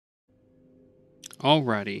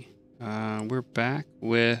Alrighty, we're back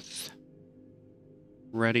with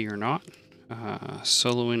Ready or Not,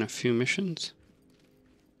 soloing a few missions.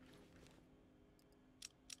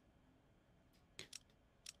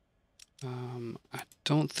 I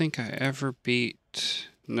don't think I ever beat,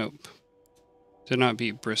 nope, did not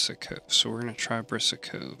beat Brissa Cove, so we're going to try Brissa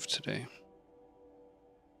Cove today.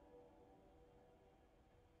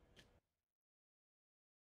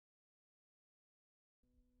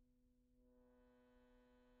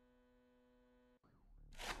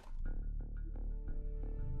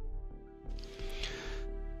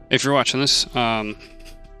 If you're watching this,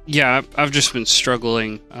 yeah, I've just been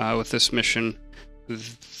struggling with this mission.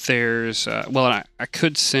 There's, well, I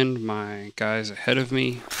could send my guys ahead of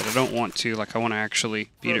me, but I don't want to. Like, I want to actually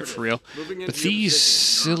beat it for real. But these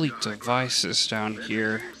silly devices down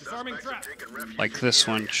here, like this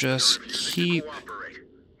one, just keep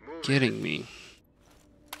getting me.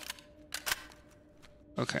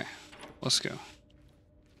 Okay, let's go.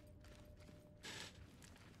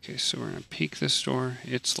 Okay, so we're going to peek this door.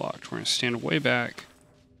 It's locked. We're going to stand way back.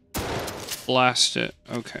 Blast it.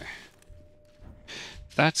 Okay.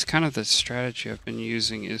 That's kind of the strategy I've been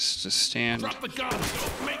using, is to stand... Drop the gun.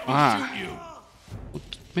 Don't make me shoot you. Well,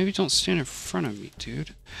 maybe don't stand in front of me,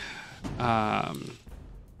 dude.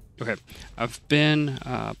 Okay. I've been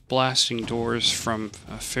blasting doors from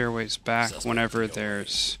fairways back whenever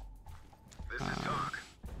there's...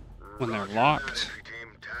 when they're locked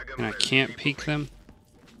and I can't peek them.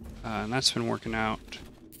 And that's been working out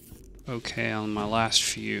okay on my last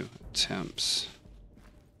few attempts.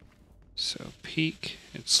 So peek,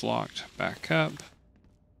 it's locked, back up,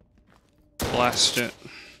 blast it.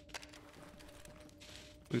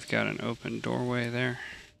 We've got an open doorway there.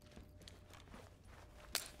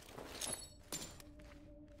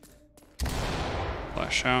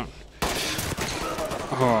 Flash out.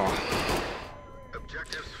 Oh.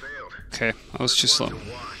 Okay, I was too slow.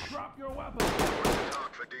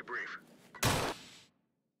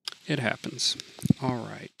 It happens. All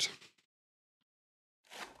right.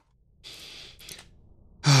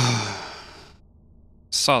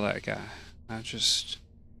 Saw that guy. I just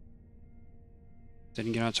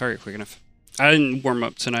didn't get on target quick enough. I didn't warm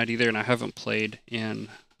up tonight either, and I haven't played in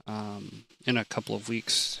a couple of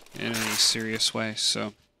weeks in any serious way.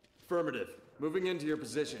 So Affirmative. Moving into your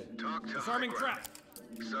position. Disarming trap.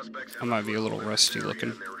 I might be a little rusty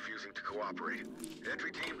looking. They're refusing to cooperate.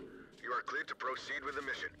 Entry team, you are cleared to proceed with the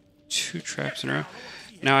mission. 2 traps in a row.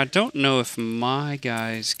 Now, I don't know if my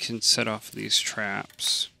guys can set off these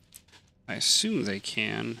traps. I assume they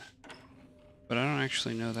can, but I don't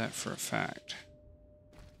actually know that for a fact.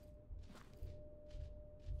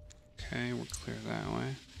 Okay, we're clear that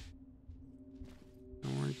way.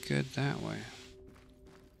 And we're good that way.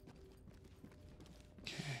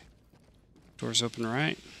 Okay. Doors open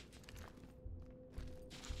right.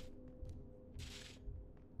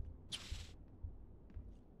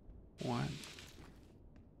 What?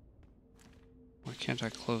 Why can't I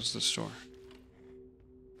close this door?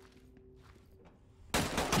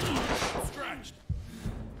 Stretched.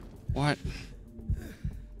 What?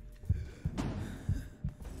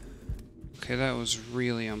 Okay, that was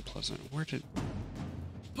really unpleasant. Where did...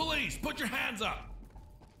 Police, put your hands up.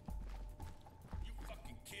 You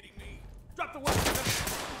fucking kidding me? Drop the weapon.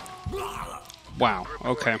 Wow,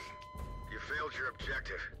 okay. You failed your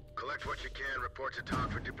objective. Collect what you can, report to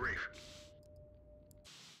TOC for debrief.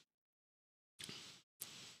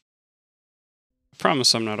 I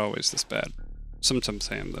promise I'm not always this bad.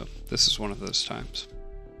 Sometimes I am, though. This is one of those times.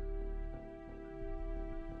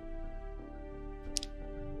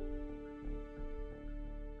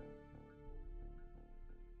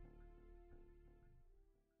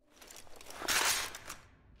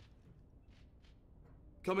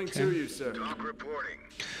 Coming to you, sir. TOC reporting.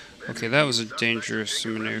 Okay, that was a dangerous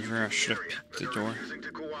maneuver. I should have peeked the door. Refusing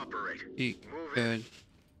to cooperate. Peek. Good.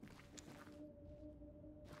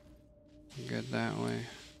 Good that way.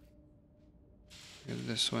 Good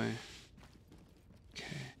this way.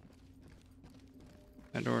 Okay.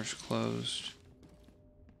 That door's closed.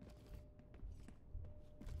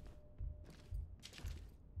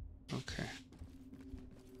 Okay.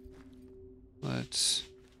 Let's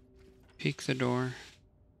peek the door.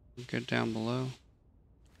 Get down below.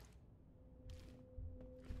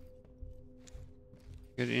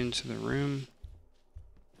 Get into the room.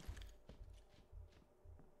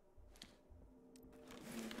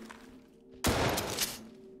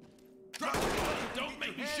 Drop the gun. Don't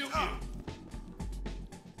make me shoot you.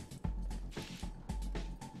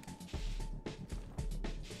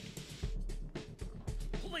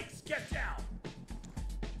 Police, get down.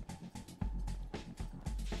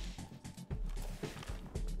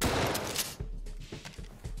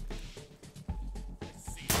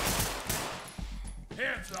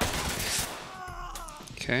 Hands up!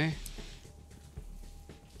 Okay.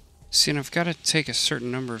 See, and I've got to take a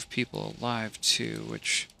certain number of people alive too,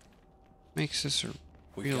 which makes this a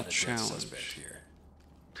real challenge. Here.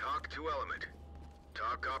 Talk to Element.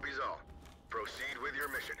 Talk copies all. Proceed with your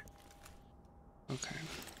mission. Okay.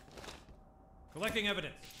 Collecting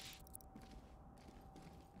evidence.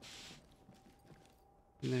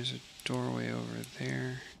 And there's a doorway over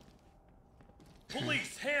there. Okay.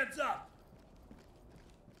 Police, hands up!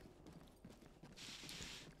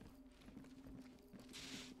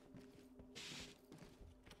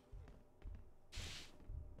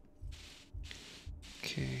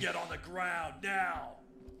 Okay. Get on the ground now!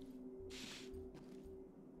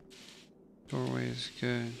 Doorway is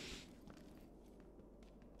good.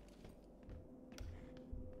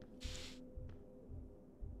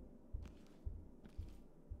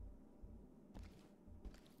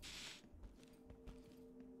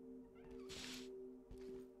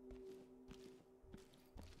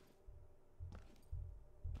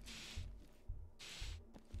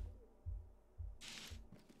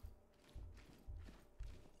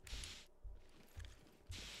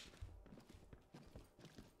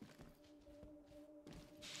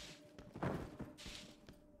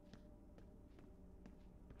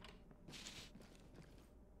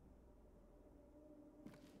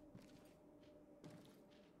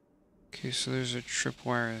 Okay, so there's a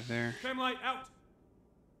tripwire there. Femlight out!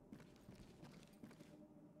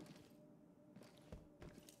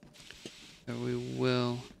 That we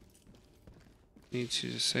will need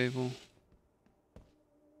to disable.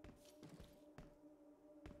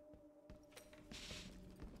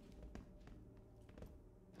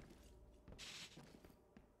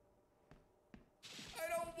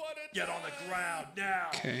 Get on the ground now!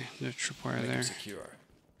 Okay, no tripwire Make him there. secure.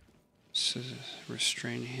 So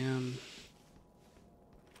restrain him.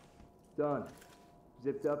 Done.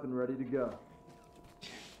 Zipped up and ready to go.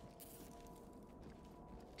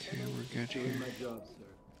 Okay, we're good Doing here. my job, sir.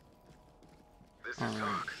 This is All right.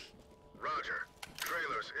 Talk. Roger.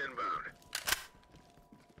 Trailers inbound.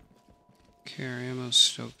 Okay, our ammo's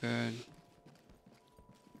still good.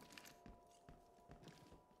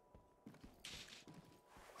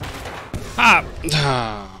 Ah!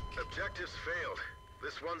 Ah! Objectives failed.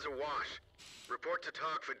 This one's a wash. Report to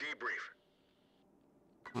Talk for debrief.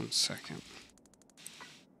 1 second.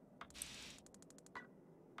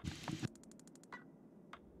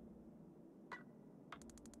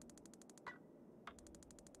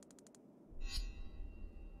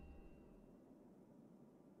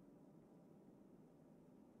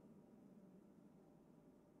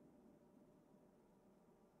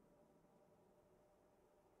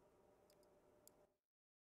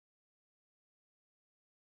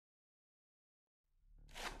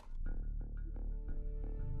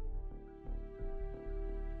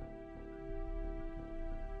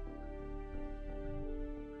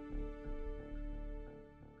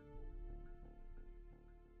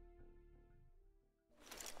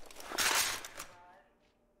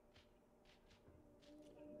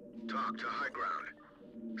 Talk to high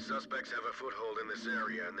ground. Suspects have a foothold in this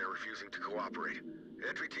area and they're refusing to cooperate.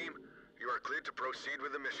 Entry team, you are cleared to proceed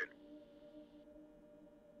with the mission.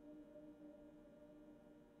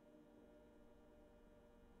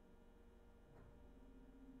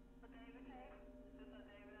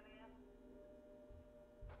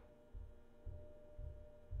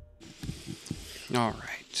 All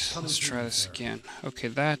right, let's try this again. Okay,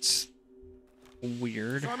 that's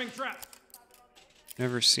weird. Storming trap!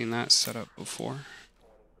 Never seen that set up before.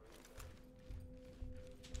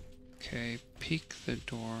 Okay, peek the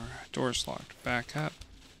door. Door's locked. Back up.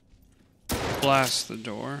 Blast the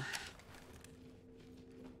door.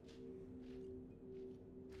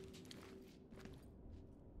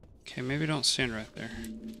 Okay, maybe don't stand right there.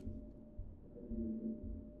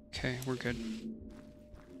 Okay, we're good.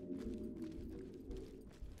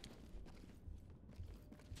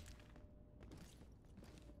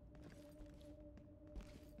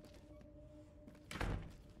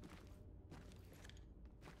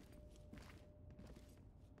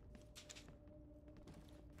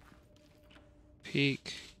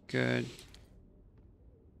 Peek, good.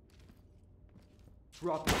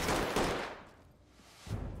 Drop it.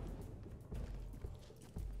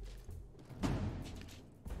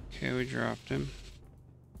 Okay, we dropped him.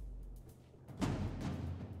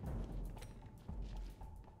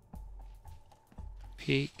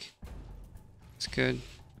 Peek. It's good.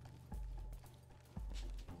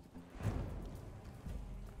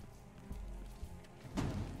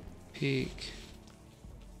 Peek.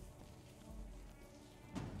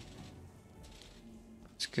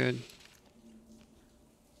 It's good.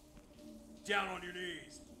 Down on your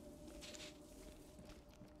knees!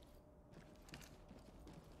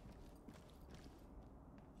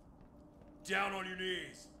 Down on your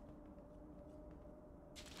knees.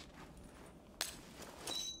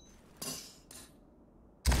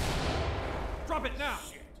 Drop it now.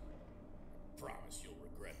 Shit. Promise you'll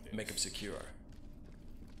regret this. Make him secure.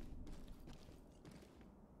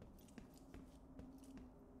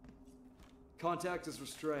 Contact is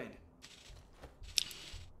restrained.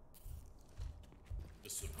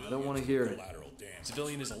 I don't wanna hear it.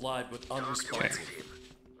 Civilian is alive but unresponsive.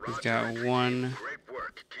 We've got one Great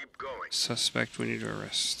work. Keep going. suspect we need to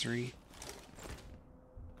arrest. 3.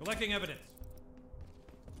 Collecting evidence.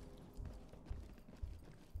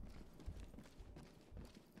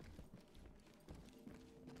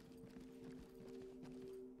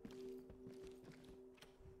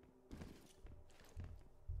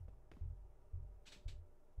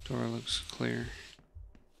 Door looks clear.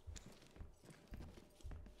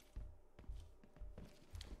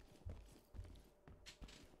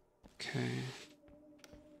 Okay.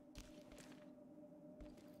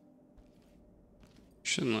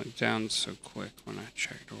 Shouldn't look down so quick when I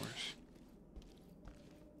check doors.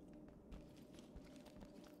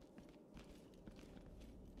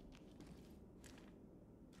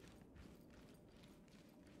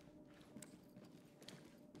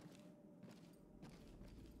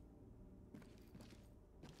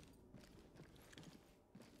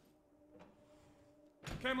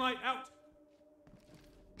 Cam light out.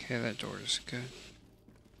 Okay, that door is good.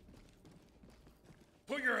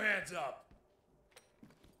 Put your hands up.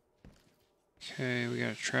 Okay, we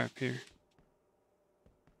got a trap here.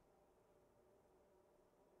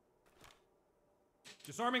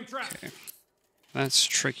 Disarming trap. Okay. That's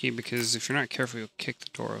tricky because if you're not careful, you'll kick the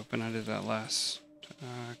door open. I did that last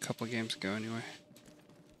couple of games ago anyway.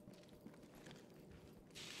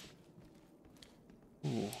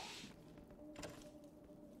 Ooh.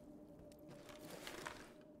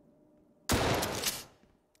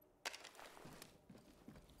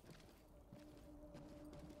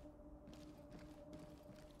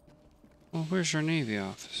 Well, where's our Navy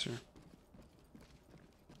officer?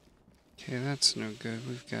 Okay, that's no good.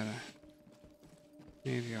 We've got a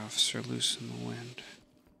Navy officer loose in the wind.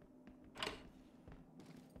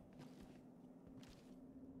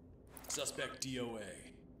 Suspect DOA.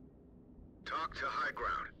 Talk to high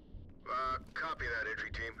ground. Copy that,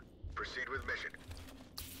 entry team. Proceed with mission.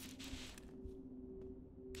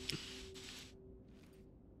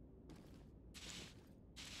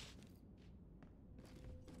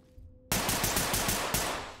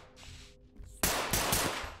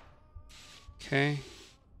 Okay.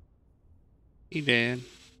 He dead.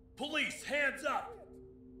 Police, hands up.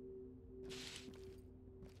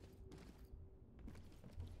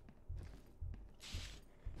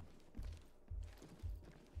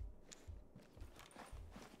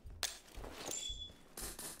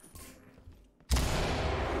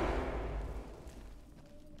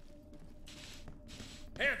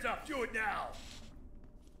 Hands up, do it now.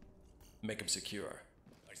 Make him secure.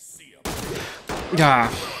 I see him.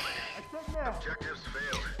 Ah. Objectives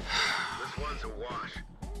failed. This one's a wash.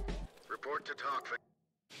 Report to talk for...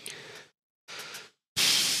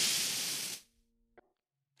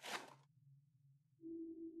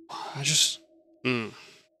 I just...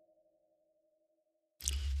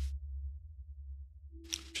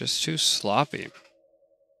 Just too sloppy.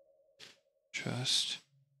 Just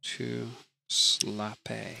too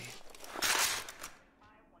sloppy.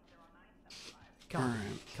 Alright.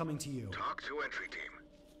 Coming to you. Talk to entry team.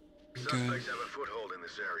 Good. Suspects have a foothold in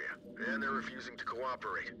this area, and they're refusing to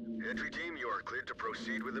cooperate. Entry team, you are cleared to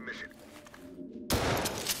proceed with the mission.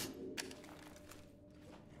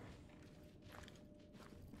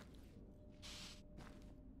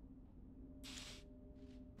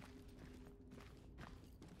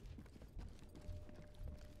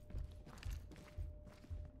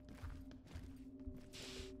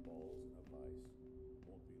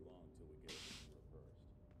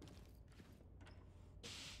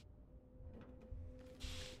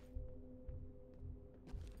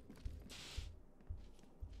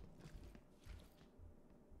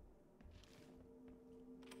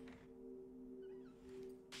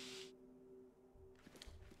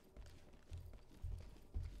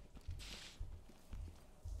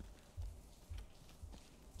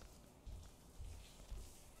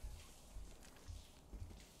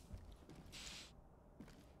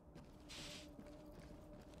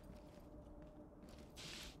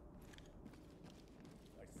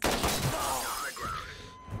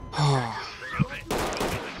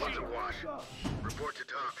 One's a wash. Report to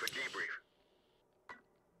talk for debrief.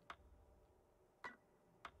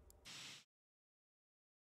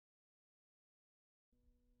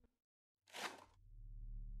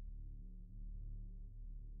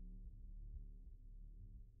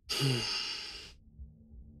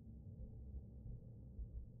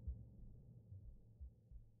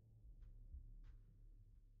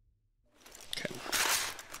 Okay.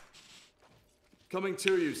 Coming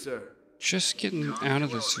to you, sir. Just getting out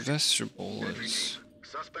of this vegetable is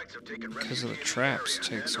Suspects have taken because of the refuge in traps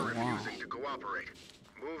area takes and a are while. refusing to cooperate.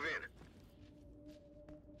 Move in.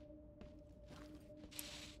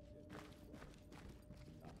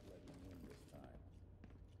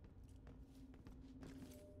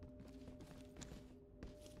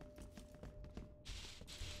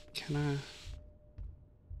 Can I?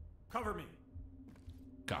 Cover me.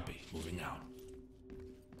 Copy. Moving out.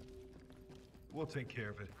 We'll take care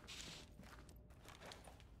of it.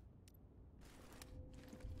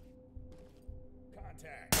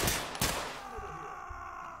 Contact.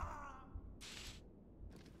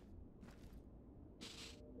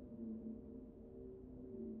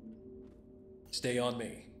 Stay on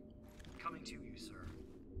me. Coming to you, sir.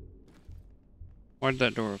 Why did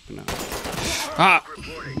that door open up? Ah,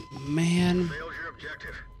 Reporting. man. Failed your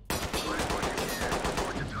objective. Find what you can.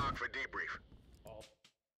 Report to TOC for debrief.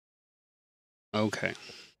 Okay.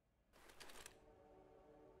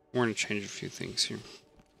 We're gonna change a few things here.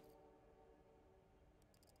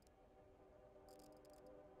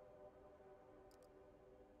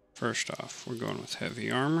 First off, we're going with heavy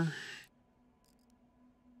armor.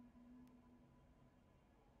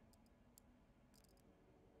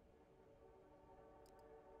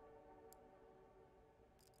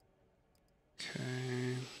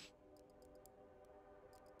 Okay.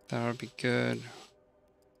 That would be good.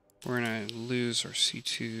 We're gonna lose our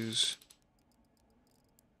C2s.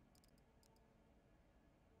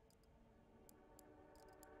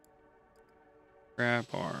 Grab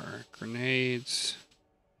our grenades.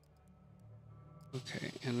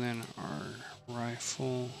 Okay, and then our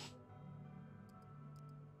rifle.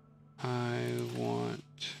 I want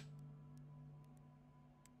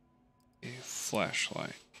a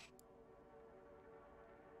flashlight.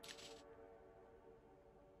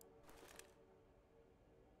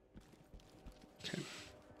 Okay.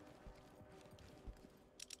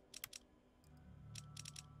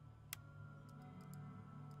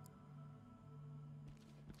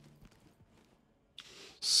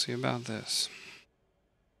 See about this.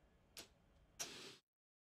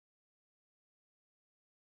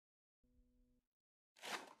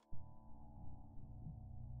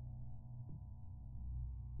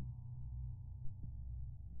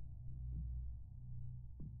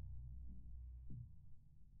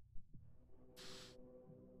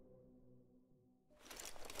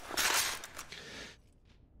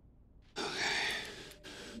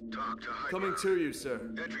 TOC to high Coming ground. to you, sir.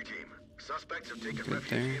 Entry team. Suspects have taken Good refuge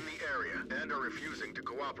there. in the area and are refusing to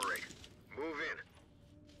cooperate. Move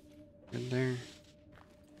in. Good there.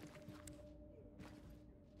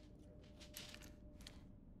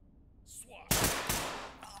 SWAT.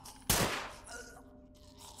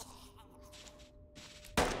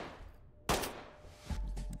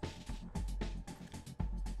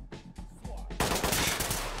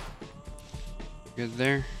 Good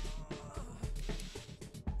there.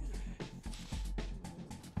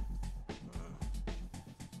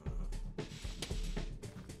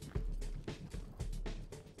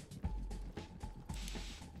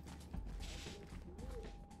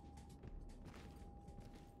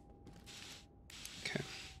 Okay.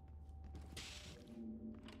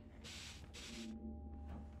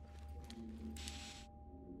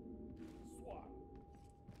 SWAT.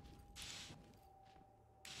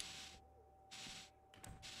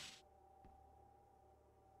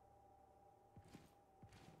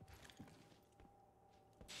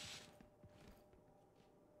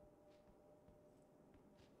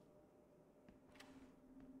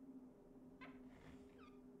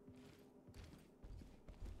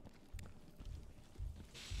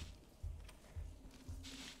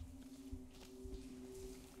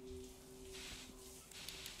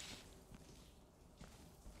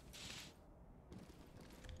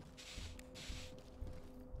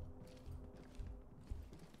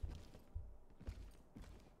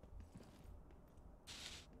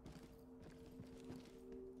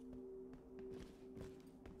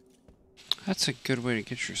 That's a good way to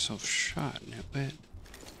get yourself shot, nitwit.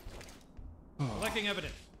 Collecting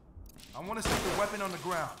evidence. I want to set the weapon on the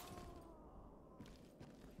ground.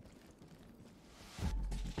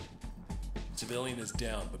 Civilian is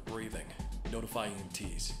down but breathing. Notify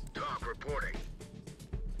EMTs. TOC reporting.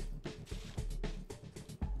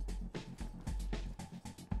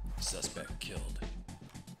 Suspect killed.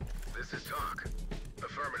 This is TOC.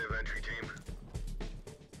 Affirmative, entry team.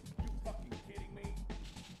 You fucking kidding me?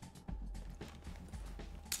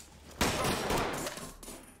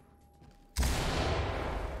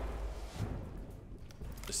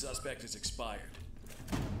 The suspect is expired.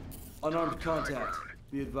 Unarmed Talk to high contact. ground.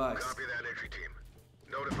 Be advised. Copy that, entry team.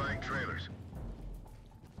 Notifying trailers.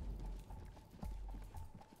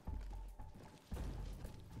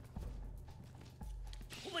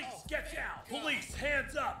 Police, get down! Police,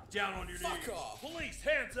 hands up! Down on your knees! Fuck off. Police,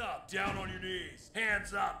 hands up! Down on your knees!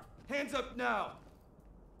 Hands up! Hands up now!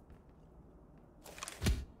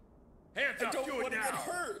 Hands I up! don't Do want it to now! get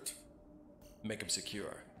hurt. Make him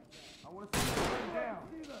secure. I want to see you laying down.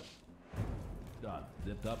 Done.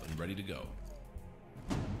 Zipped up and ready to go.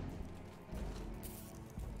 You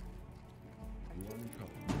are in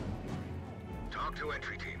trouble. Talk to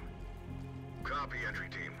entry team. Copy, entry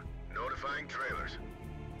team. Notifying trailers.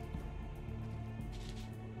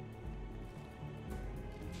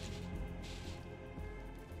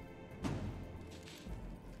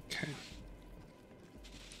 Okay.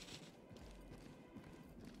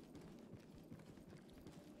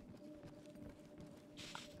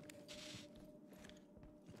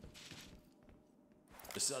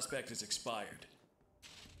 The suspect is expired.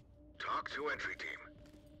 Talk to entry team.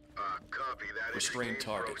 Copy that, Restrain entry team.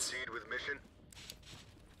 targets. Proceed with mission.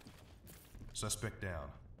 Suspect down.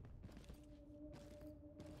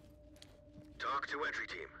 Talk to entry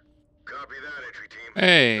team. Copy that, entry team.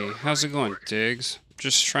 Hey, how's it Notifying going, work. Diggs?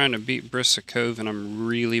 Just trying to beat Brissa Cove, and I'm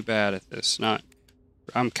really bad at this.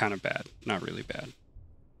 I'm kind of bad, not really bad.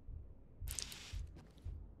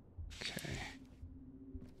 Okay.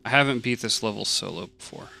 I haven't beat this level solo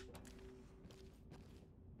before.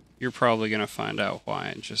 You're probably going to find out why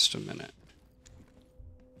in just a minute.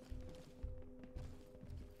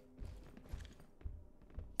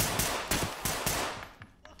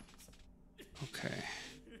 Okay.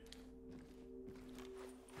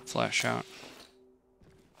 Flash out.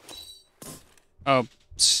 Oh,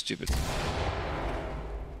 stupid.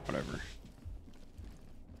 Whatever.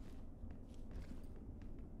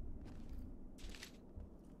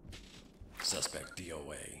 Suspect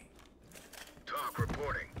DOA. Talk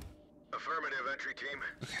reporting. Affirmative, entry team.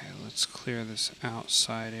 Okay, let's clear this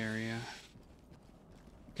outside area.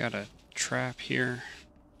 Got a trap here.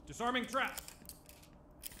 Disarming trap!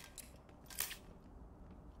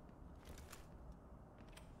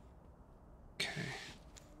 Okay.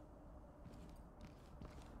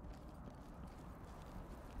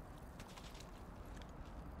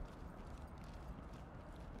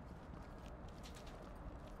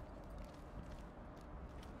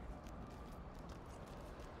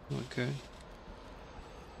 Look good.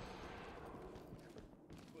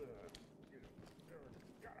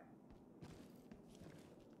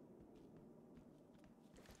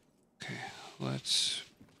 Okay, let's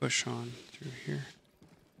push on through here.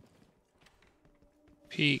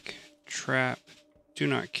 Peek, trap, do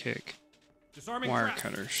not kick, Disarming wire trap!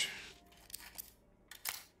 cutters.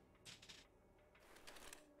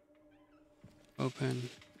 Open,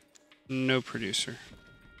 no producer.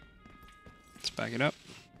 Let's back it up.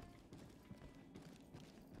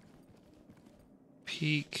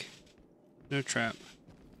 Peek, no trap,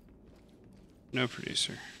 no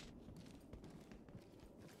producer.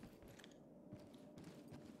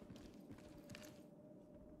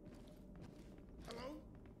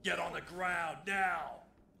 Get on the ground now!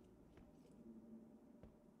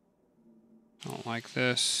 I don't like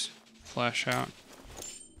this. Flash out.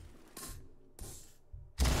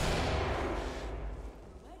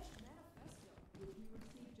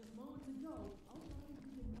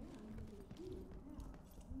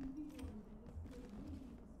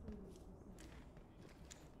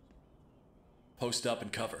 Post up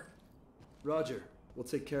and cover. Roger. We'll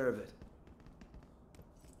take care of it.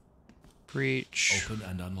 Breach Open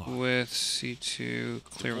and unlock. with C2.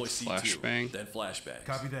 Clear Deploy with C2, flashbang. then flashbang.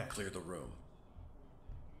 Copy that. Clear the room.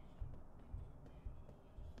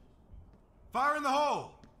 Fire in the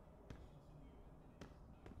hole!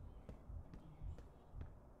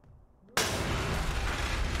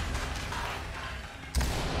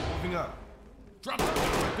 Moving up. Drop the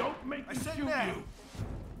gun! Don't make I me said shoot now. you!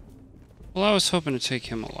 Well, I was hoping to take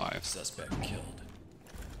him alive. Suspect killed.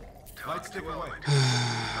 Light stick away.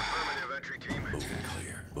 Affirmative, entry team. Moving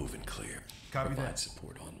clear. Moving clear. Copy Provide that.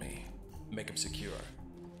 support on me. Make him secure.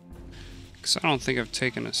 Because I don't think I've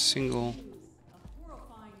taken a single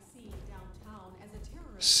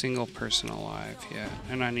person alive yet.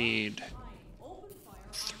 And I need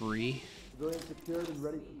 3. Civilian secured and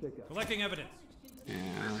ready for pickup. Collecting evidence. Yeah,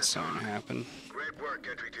 that's not gonna happen. Great work,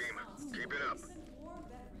 entry team. Keep it up.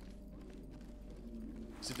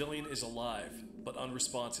 Civilian is alive, but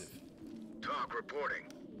unresponsive. Talk reporting.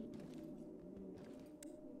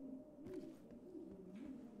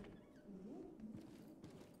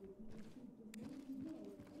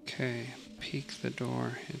 Okay, Peek the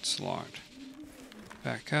door. It's locked.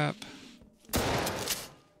 Back up. Okay.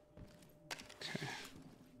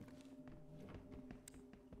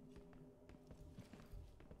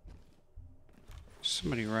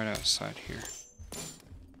 Somebody right outside here.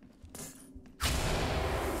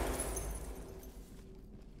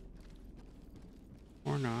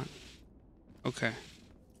 Or not. Okay.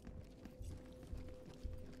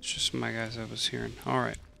 It's just my guys I was hearing.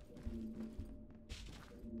 Alright.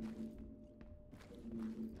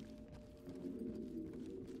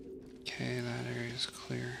 Okay, that area is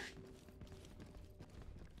clear.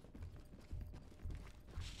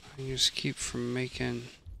 I just keep from making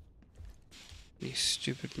any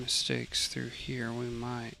stupid mistakes through here. We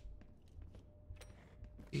might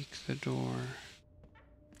peek the door.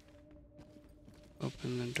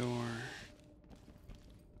 Open the door.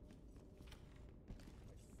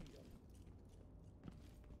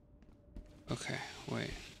 Okay,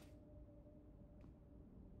 wait.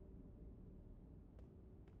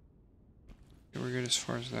 Okay, we're good as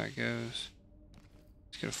far as that goes.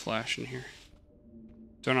 Let's get a flash in here.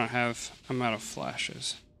 Do not have... I'm out of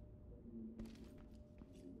flashes.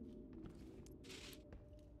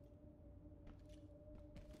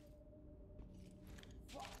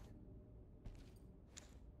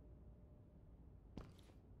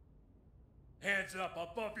 Hands up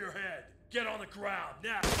above your head. Get on the ground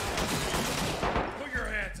now. Put your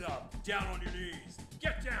hands up. Down on your knees.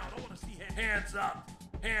 Get down. I want to see hands. Hands up.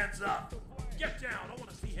 Hands up. Get down. I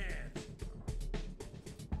want to see hands.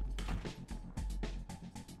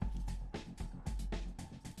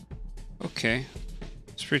 Okay.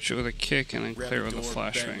 Let's reach it with a kick and then Grab clear the with a door,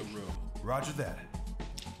 bang flashbang. the room. Roger that.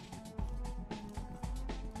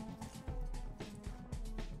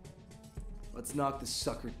 Let's knock this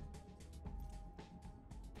sucker.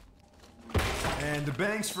 And the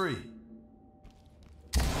bang's free.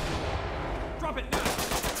 Drop it now.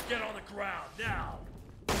 Get on the ground now.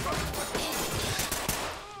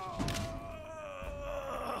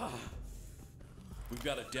 We've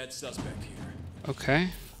got a dead suspect here. Okay.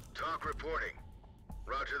 Talk reporting.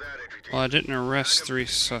 Roger that, entry team. Well, I didn't arrest 3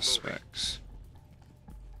 suspects.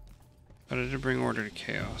 But I did bring order to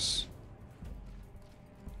chaos.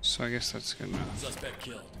 So I guess that's good enough. Suspect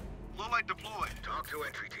killed. Low light deployed. Talk to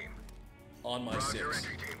entry team. On my Roger, 6.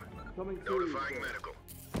 entry team. Coming through. Notifying medical.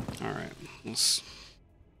 Alright, let's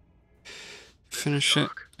finish it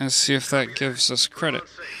and see if that gives us credit.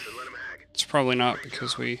 Safe and let him hang. It's probably not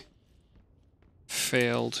because we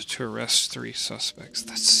failed to arrest 3 suspects.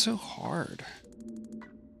 That's so hard.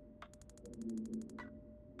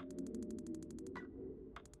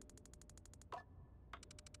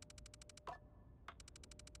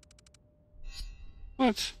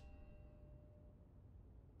 What?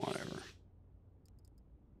 Whatever.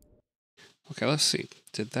 Okay, let's see.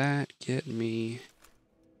 Did that get me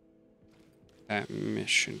that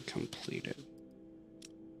mission completed?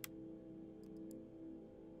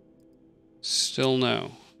 Still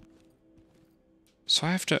no. So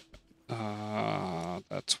I have to...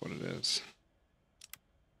 that's what it is.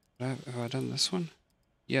 Have I done this one?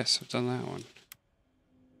 Yes, I've done that one.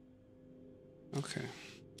 Okay.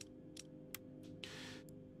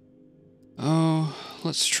 Oh,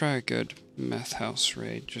 let's try a good meth house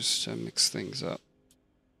raid just to mix things up.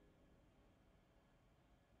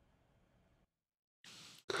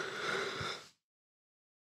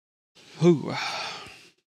 Ooh.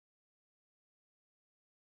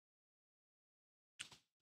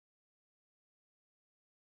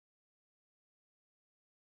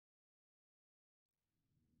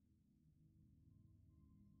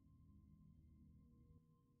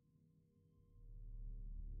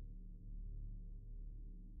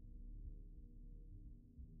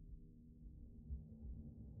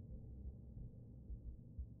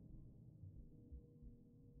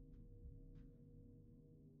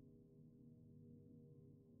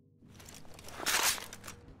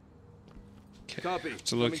 Copy.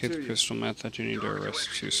 To locate Coming the you. crystal meth, I do need to arrest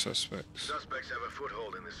 2 suspects. Suspects have a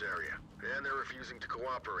foothold in this area, and they're refusing to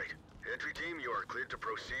cooperate. Entry team, you are cleared to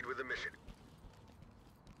proceed with the mission.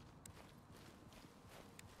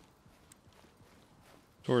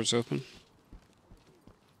 Doors open.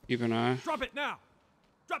 Keep an eye. Drop it now.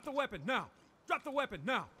 Drop the weapon now. Drop the weapon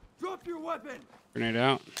now. Drop your weapon. Grenade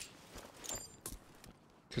out.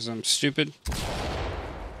 Because I'm stupid.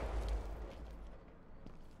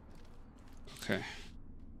 Okay.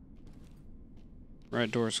 Right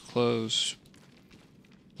door's closed.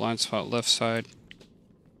 Blind spot left side.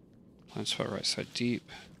 Blind spot right side deep.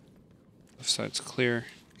 Left side's clear.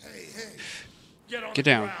 Get on Get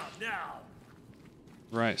the down. ground now.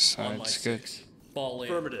 Right On my side's good. 6. Fall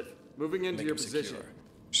in. Affirmative. Moving into Make your him position.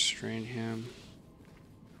 secure. restrain him.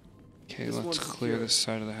 Okay, This let's one's clear secure. this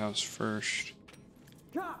side of the house first.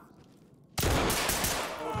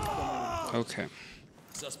 Okay.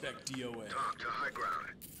 Suspect DOA. Talk to high ground.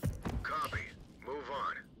 Copy. Move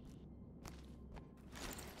on.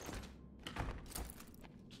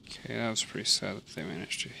 Okay, that was pretty sad that they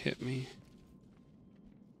managed to hit me.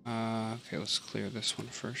 Okay, let's clear this one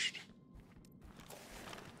first.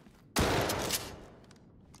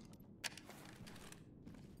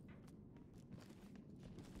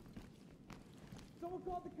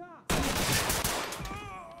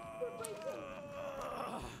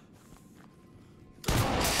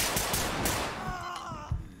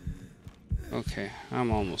 Okay,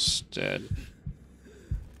 I'm almost dead.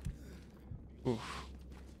 Oof.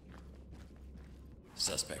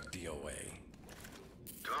 Suspect DOA.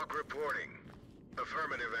 Talk reporting.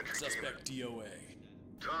 Affirmative, entry team. Suspect DOA.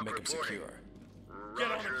 Talk Make him reporting. secure.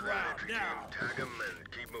 Get on the Roger that, ground entry now. team. Tag him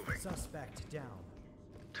and keep moving. Suspect down.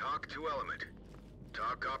 Talk to element.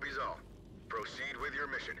 Talk copies all. Proceed with your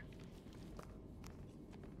mission.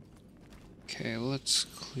 Okay, let's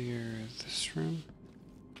clear this room.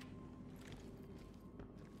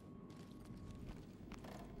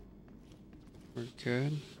 We're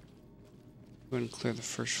good. Go ahead and clear the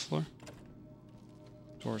first floor.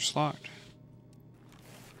 Door's locked.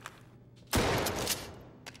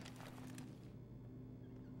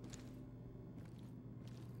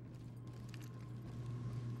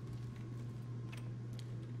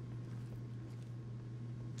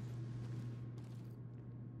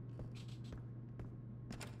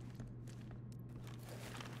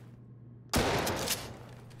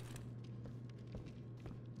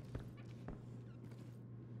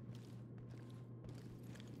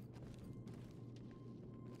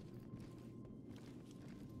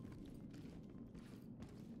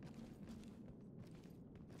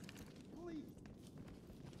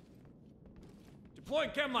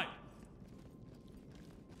 Deploying chem light.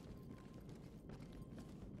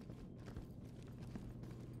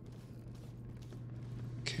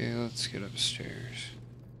 Okay, let's get upstairs.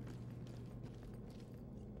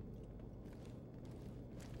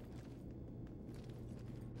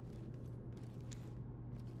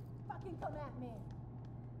 Fucking come at me.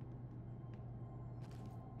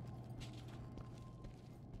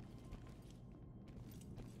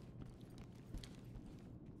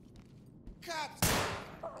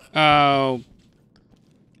 Oh.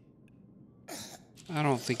 I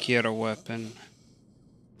don't think he had a weapon.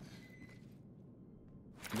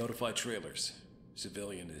 Notify trailers.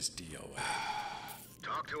 Civilian is DOA.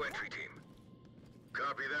 Talk to entry team.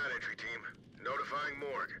 Copy that, entry team. Notifying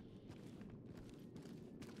morgue.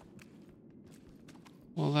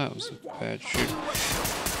 Well, that was a bad shoot.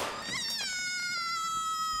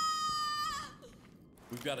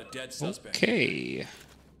 We've got a dead suspect. Okay.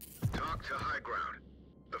 Talk to high ground.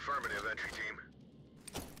 Affirmative, entry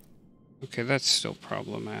team. Okay, that's still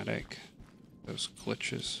problematic. Those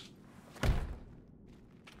glitches.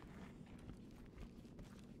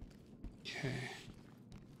 Okay.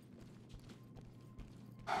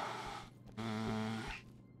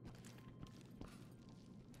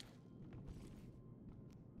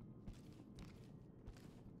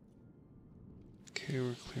 Okay,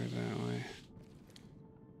 we're clear that way.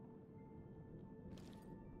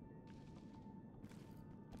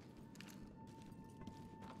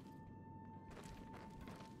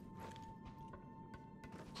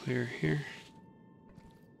 Clear here.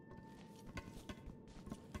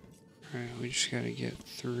 Alright, we just gotta get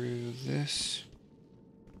through this.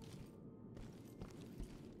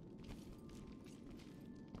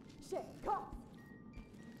 Shit, come.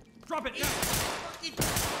 Drop it.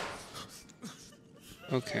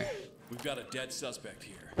 Okay. We've got a dead suspect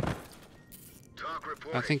here. Talk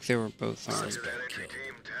reporting. I think they were both Roger armed. that, entry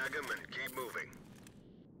team. Tag him and keep moving.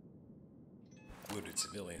 Wounded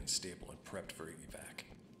civilian stable and prepped for evac.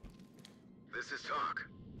 This is talk.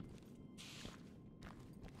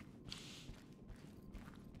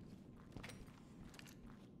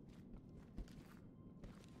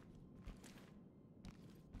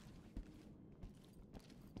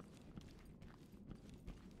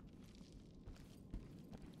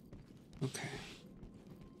 Okay.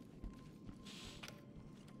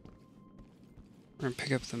 We're gonna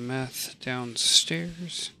pick up the meth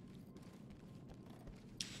downstairs.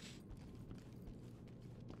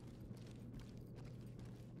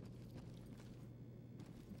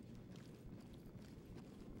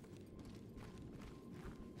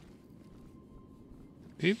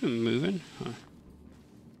 Have you been moving? Huh.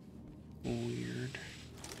 Weird.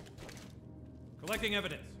 Collecting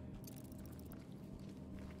evidence.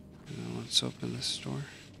 Now let's open this door.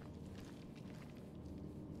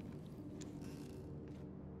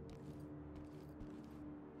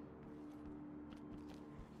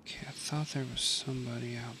 thought there was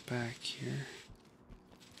somebody out back here.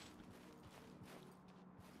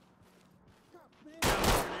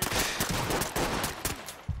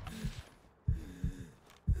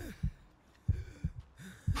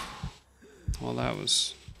 Well, that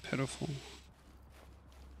was pitiful.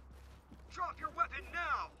 Drop your weapon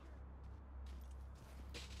now!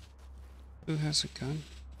 Who has a gun?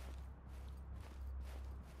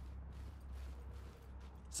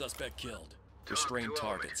 Suspect killed. Talk Restrained to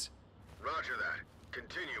element. targets. Roger that.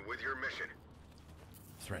 Continue with your mission.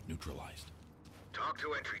 Threat neutralized. Talk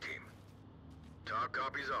to entry team. Talk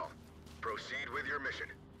copies all. Proceed with your mission.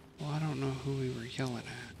 Well, I don't know who we were yelling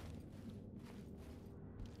at.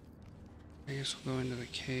 I guess we'll go into the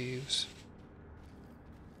caves.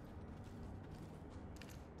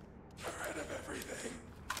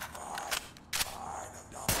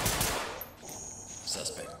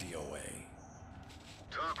 Suspect DOA.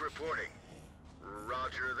 Talk reporting.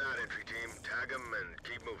 Roger that, entry team. Tag him and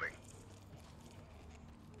keep moving.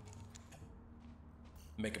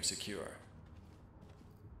 Make him secure.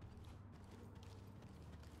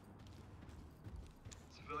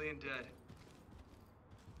 Civilian dead.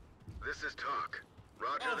 This is Talk.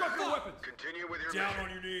 Roger Oh, that. drop your weapons! Continue with your Down mission.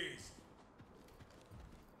 on your knees!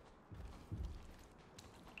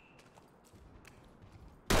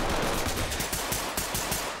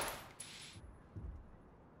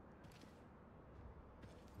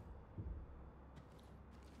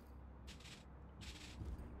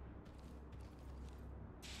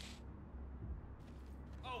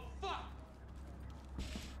 Oh, fuck!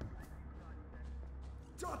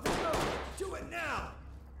 Drop the gun! Do it now!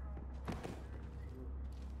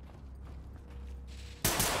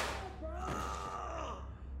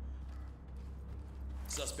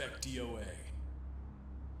 Suspect DOA.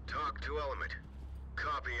 Talk to element.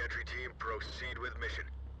 Copy, entry team. Proceed with mission.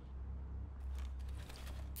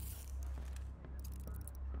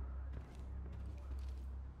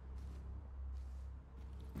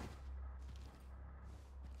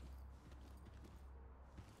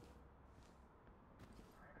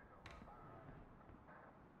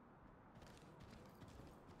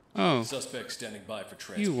 Oh, Suspect standing by for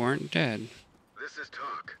transport. you weren't dead. This is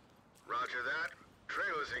Talk. Roger that.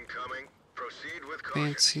 Trailers incoming. Proceed with caution.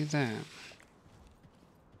 Fancy that.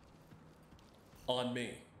 On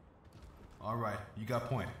me. All right, you got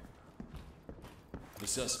point. The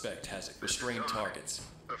suspect has it. This is Restrained Talk. targets.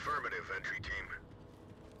 Affirmative, entry team.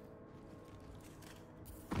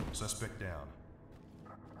 Suspect down.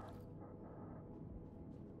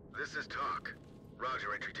 This is Talk.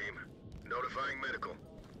 Roger, entry team. Notifying medical.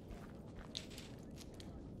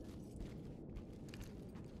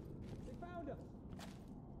 They found us.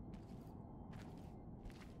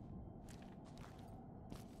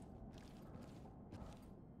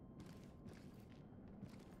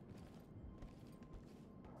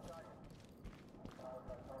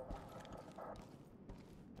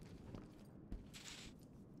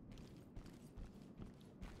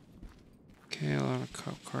 Okay, a lot of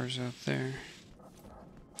cop cars out there.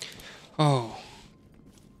 Oh.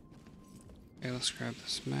 Okay, let's grab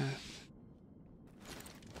this meth.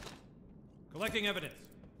 Collecting evidence.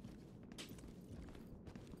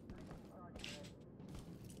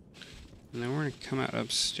 And then we're gonna come out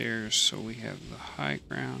upstairs so we have the high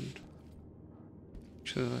ground.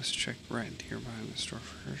 Actually, let's check right here behind this door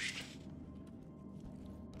first.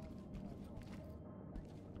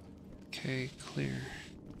 Okay, clear.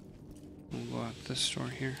 We'll go out this door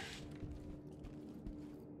here.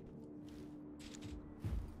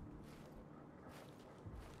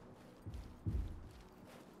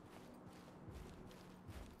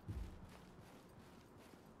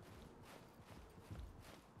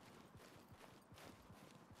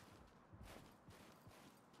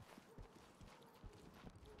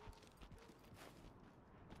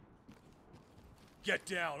 Get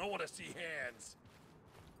down. I want to see hands.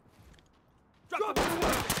 Drop your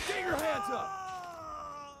weapon. Get your hands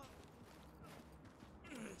up.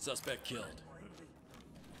 Suspect killed.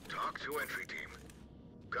 Talk to entry team.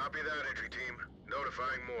 Copy that, entry team.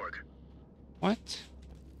 Notifying morgue. What?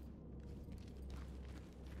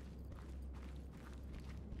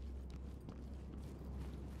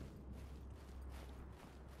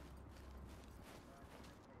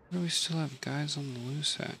 Where do we still have guys on the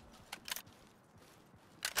loose at?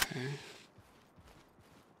 Okay.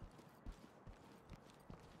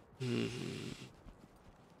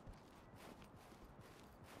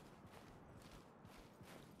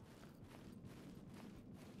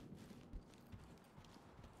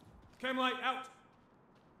 Cam light out.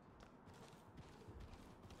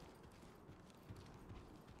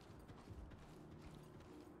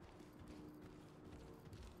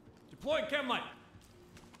 Deploying chem light.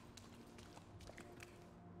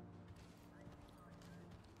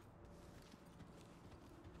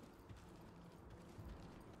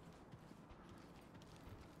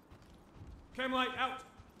 Chem light out.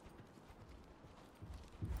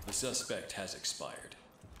 The suspect has expired.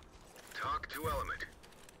 Talk to Element.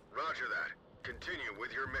 Roger that. Continue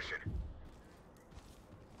with your mission.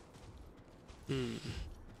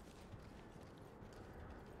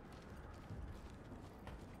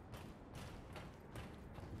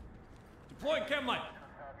 Deploying chem light.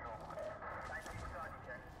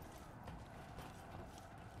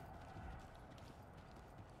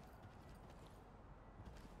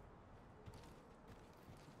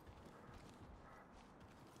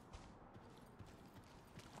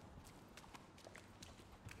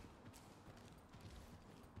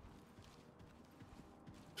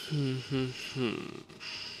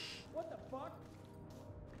 What the fuck?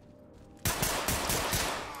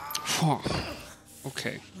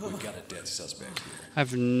 Okay. We've got a dead suspect here. I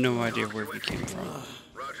have no idea where he came from.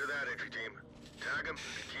 Roger that, entry team. Tag him and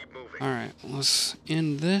keep moving. Alright, let's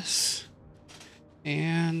end this.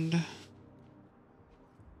 And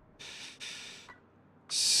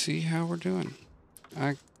see how we're doing.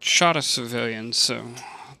 I shot a civilian, so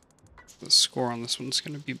the score on this one's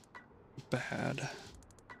going to be bad.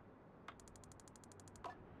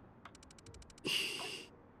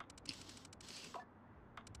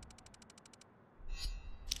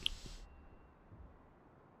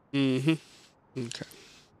 Okay.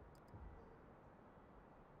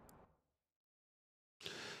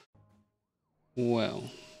 Well,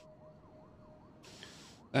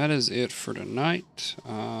 that is it for tonight.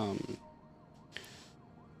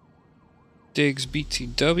 Diggs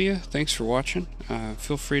BTW, thanks for watching.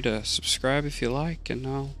 Feel free to subscribe if you like, and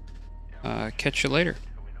I'll catch you later.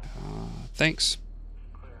 Thanks.